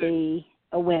be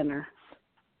a winner.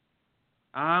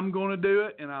 I'm going to do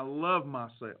it, and I love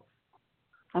myself.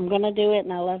 I'm going to do it,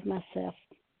 and I love myself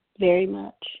very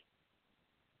much.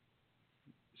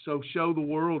 So show the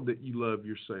world that you love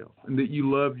yourself, and that you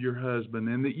love your husband,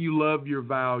 and that you love your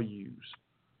values.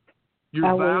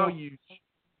 Your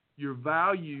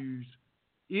values,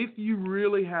 if you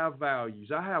really have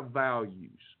values. I have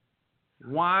values.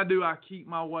 Why do I keep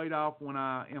my weight off when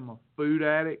I am a food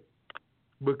addict?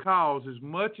 Because as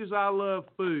much as I love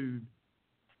food,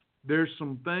 there's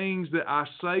some things that I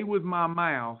say with my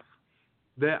mouth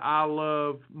that I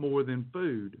love more than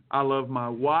food. I love my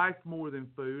wife more than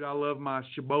food. I love my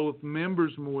Shibboleth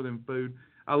members more than food.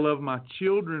 I love my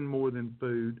children more than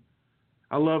food.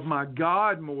 I love my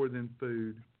God more than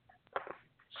food.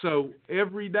 So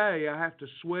every day I have to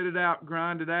sweat it out,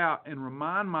 grind it out, and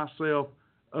remind myself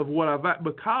of what I've,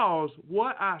 because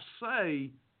what I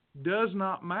say does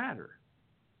not matter.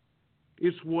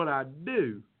 It's what I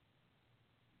do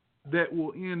that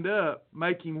will end up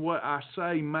making what I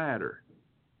say matter.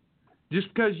 Just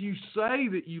because you say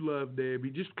that you love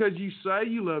Debbie, just because you say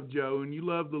you love Joe and you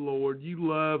love the Lord, you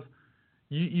want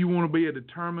to be a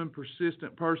determined,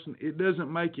 persistent person, it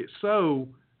doesn't make it so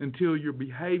until your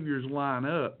behaviors line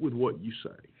up with what you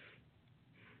say.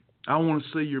 I want to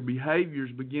see your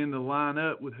behaviors begin to line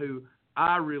up with who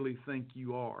I really think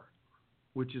you are,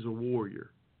 which is a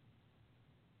warrior.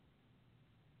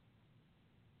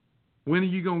 When are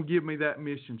you going to give me that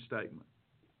mission statement?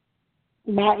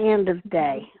 By end of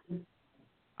day.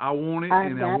 I want it,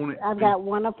 I've got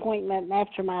one appointment, and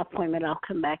after my appointment, I'll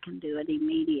come back and do it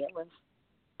immediately.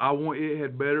 It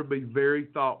had better be very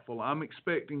thoughtful. I'm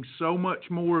expecting so much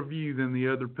more of you than the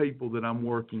other people that I'm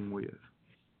working with.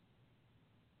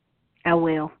 I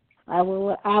will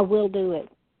do it.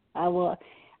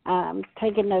 I'm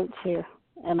taking notes here,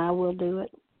 and I will do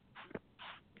it.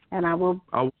 And I will.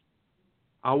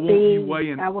 I want you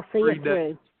weighing. I will see it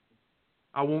through.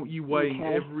 I want you weighing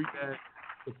every day.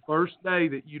 The first day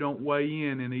that you don't weigh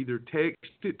in, and either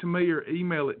text it to me or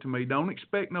email it to me. Don't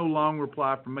expect no long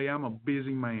reply from me. I'm a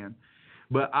busy man.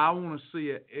 But I want to see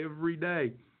it every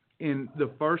day. And the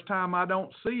first time I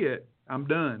don't see it, I'm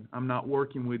done. I'm not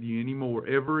working with you anymore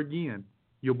ever again.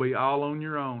 You'll be all on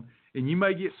your own. And you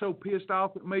may get so pissed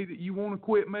off at me that you want to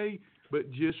quit me, but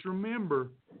just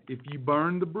remember, if you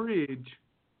burn the bridge,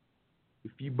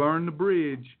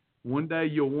 one day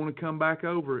you'll want to come back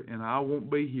over, and I won't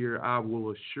be here, I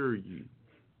will assure you.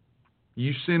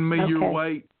 You send me your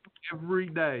weight every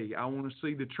day. I want to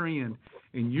see the trend.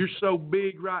 And you're so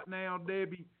big right now,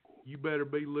 Debbie, you better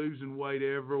be losing weight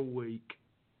every week.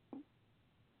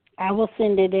 I will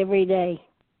send it every day.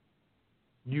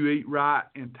 You eat right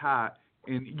and tight.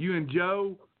 And you and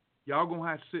Joe, y'all going to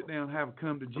have to sit down and have a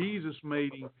come to Jesus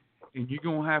meeting. And you're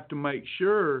going to have to make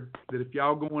sure that if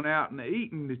y'all going out and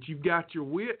eating, that you've got your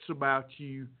wits about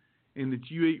you and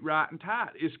that you eat right and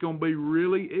tight. It's going to be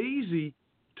really easy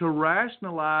to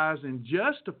rationalize and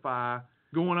justify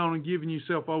going on and giving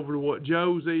yourself over to what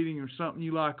Joe's eating or something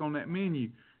you like on that menu.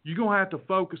 You're going to have to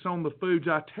focus on the foods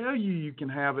I tell you can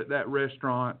have at that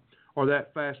restaurant or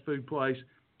that fast food place,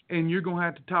 and you're going to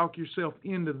have to talk yourself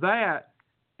into that.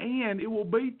 And it will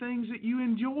be things that you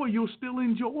enjoy. You'll still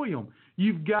enjoy them.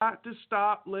 You've got to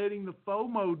stop letting the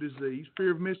FOMO disease,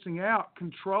 fear of missing out,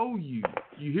 control you.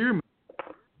 You hear me?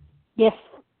 Yes.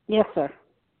 Yes, sir.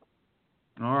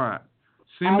 All right.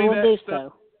 I will do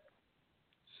so.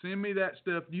 Send me that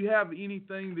stuff. Do you have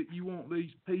anything that you want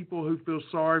these people who feel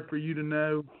sorry for you to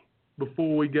know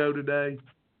before we go today?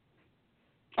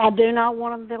 I do not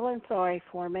want them feeling sorry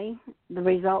for me. The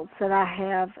results that I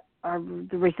have are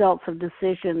the results of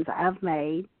decisions I've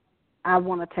made. I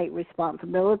want to take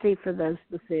responsibility for those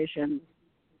decisions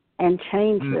and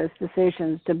change those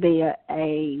decisions to be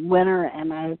a winner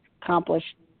and accomplish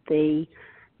the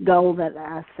goal that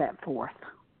I set forth.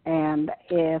 And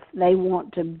if they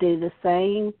want to do the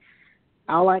same,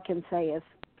 all I can say is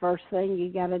first thing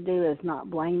you got to do is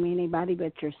not blame anybody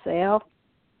but yourself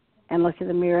and look in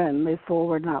the mirror and move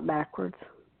forward, not backwards.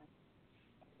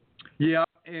 Yeah,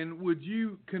 and would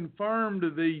you confirm to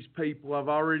these people, I've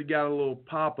already got a little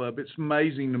pop-up. It's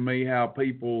amazing to me how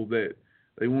people that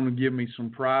they want to give me some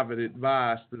private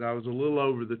advice, that I was a little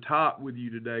over the top with you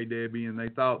today, Debbie, and they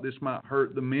thought this might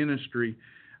hurt the ministry.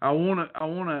 I want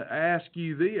to ask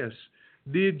you this.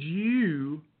 Did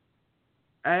you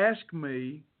ask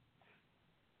me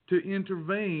to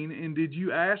intervene, and did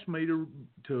you ask me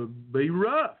to be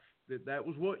rough? That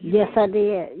was what you Yes, did? I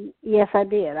did. Yes, I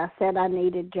did. I said I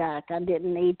needed Jack. I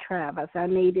didn't need Travis. I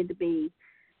needed to be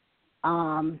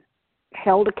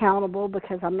held accountable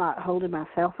because I'm not holding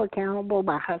myself accountable.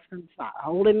 My husband's not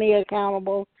holding me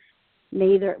accountable,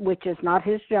 neither, which is not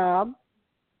his job.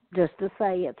 Just to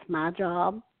say it's my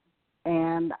job.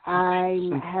 And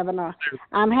I'm having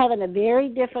a very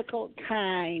difficult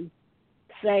time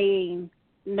saying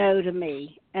no to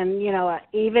me. And, you know,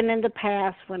 even in the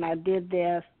past when I did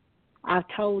this, I've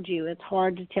told you it's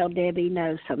hard to tell Debbie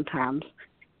no sometimes.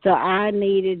 So I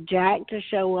needed Jack to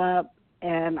show up,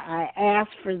 and I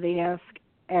asked for this,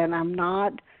 and I'm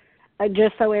not,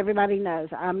 just so everybody knows,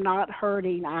 I'm not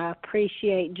hurting. I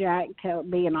appreciate Jack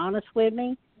being honest with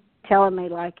me, telling me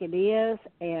like it is,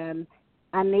 and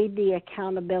I need the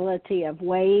accountability of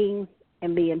weighing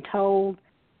and being told,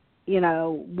 you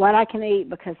know, what I can eat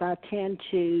because I tend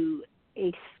to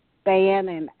expand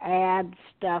and add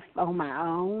stuff on my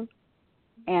own.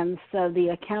 And so the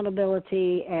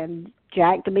accountability and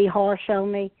Jack to be harsh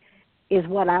on me is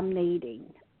what I'm needing.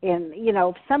 And, you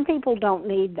know, some people don't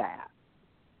need that.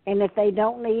 And if they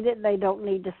don't need it, they don't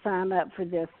need to sign up for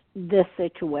this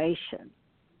situation.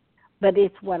 But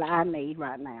it's what I need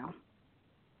right now.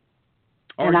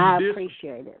 And I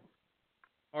appreciate it.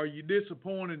 Are you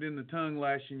disappointed in the tongue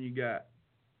lashing you got?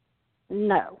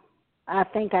 No. I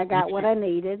think I got what I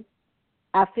needed.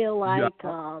 I feel like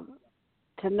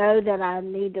to know that I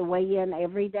need to weigh in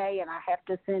every day and I have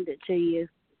to send it to you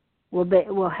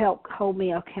will help hold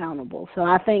me accountable. So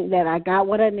I think that I got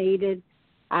what I needed.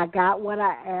 I got what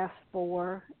I asked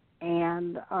for.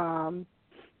 And,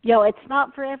 you know, it's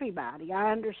not for everybody.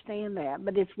 I understand that,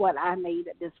 but it's what I need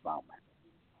at this moment.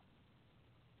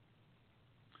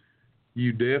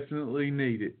 You definitely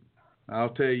need it. I'll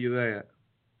tell you that.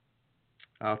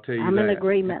 I'm in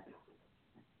agreement.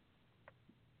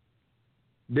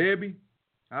 Debbie,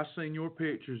 I seen your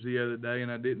pictures the other day,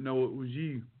 and I didn't know it was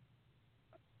you.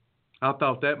 I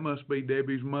thought that must be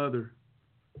Debbie's mother.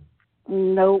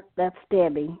 Nope, that's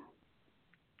Debbie.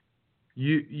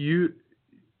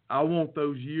 I want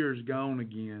those years gone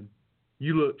again.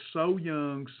 You look so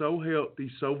young, so healthy,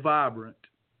 so vibrant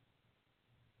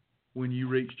when you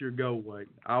reached your goal weight.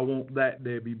 I want that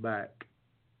Debbie back.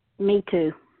 Me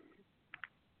too.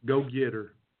 Go get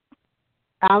her.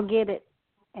 I'll get it,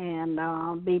 and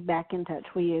I'll be back in touch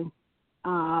with you.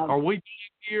 Are we done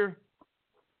here?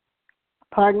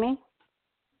 Pardon me?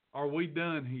 Are we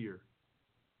done here?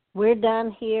 We're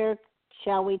done here.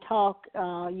 Shall we talk?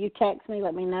 You text me,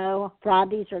 let me know.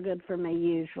 Fridays are good for me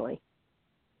usually.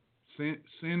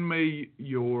 Send me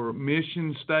your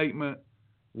mission statement.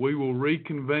 We will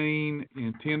reconvene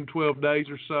in 10, 12 days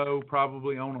or so,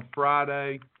 probably on a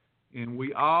Friday. And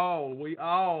we all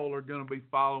are going to be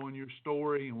following your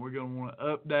story, and we're going to want to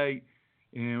update.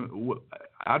 And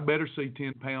I'd better see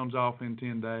 10 pounds off in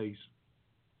 10 days.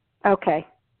 Okay.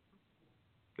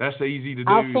 That's easy to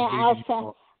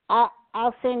do.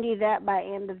 I'll send you that by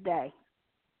end of day.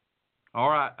 All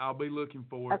right. I'll be looking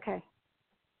for it. Okay.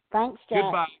 Thanks, Jack.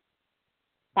 Goodbye.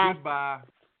 Bye. Goodbye.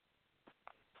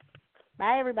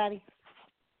 Bye, everybody.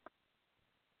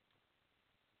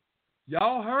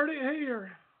 Y'all heard it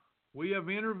here. We have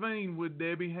intervened with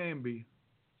Debbie Hamby.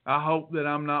 I hope that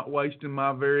I'm not wasting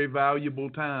my very valuable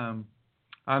time.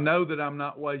 I know that I'm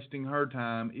not wasting her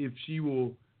time if she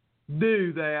will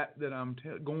do that I'm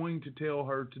going to tell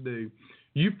her to do.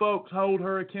 You folks hold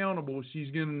her accountable.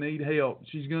 She's going to need help.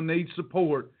 She's going to need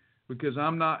support because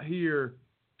I'm not here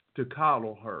to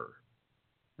coddle her.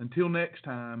 Until next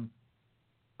time,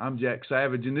 I'm Jack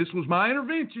Savage, and this was my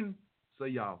intervention. See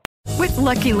y'all. With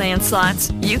Lucky Land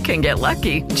Slots, you can get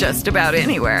lucky just about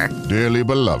anywhere. Dearly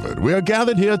beloved, we are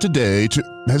gathered here today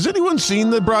to... Has anyone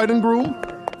seen the bride and groom?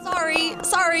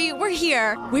 Sorry, we're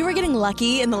here. We were getting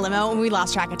lucky in the limo and we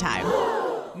lost track of time.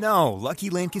 No, Lucky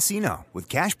Land Casino, with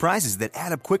cash prizes that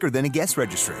add up quicker than a guest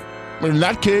registry. In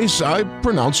that case, I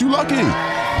pronounce you lucky.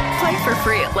 Play for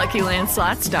free at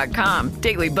LuckyLandSlots.com.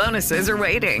 Daily bonuses are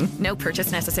waiting. No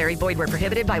purchase necessary. Void where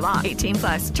prohibited by law.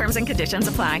 18+. Terms and conditions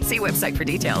apply. See website for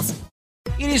details.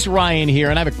 It is Ryan here,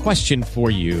 and I have a question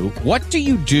for you. What do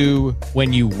you do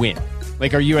when you win?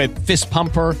 Like, are you a fist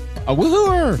pumper, a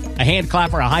woohooer, a hand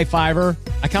clapper, a high fiver?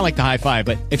 I kind of like the high five,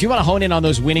 but if you want to hone in on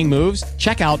those winning moves,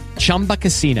 check out Chumba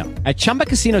Casino. At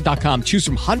ChumbaCasino.com, choose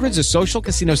from hundreds of social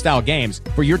casino-style games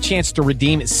for your chance to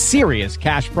redeem serious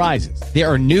cash prizes. There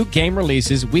are new game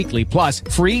releases weekly, plus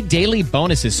free daily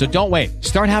bonuses, so don't wait.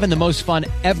 Start having the most fun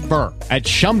ever at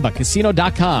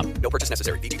ChumbaCasino.com. No purchase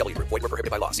necessary. VGW. Void where prohibited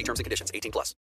by law. See terms and conditions. 18+.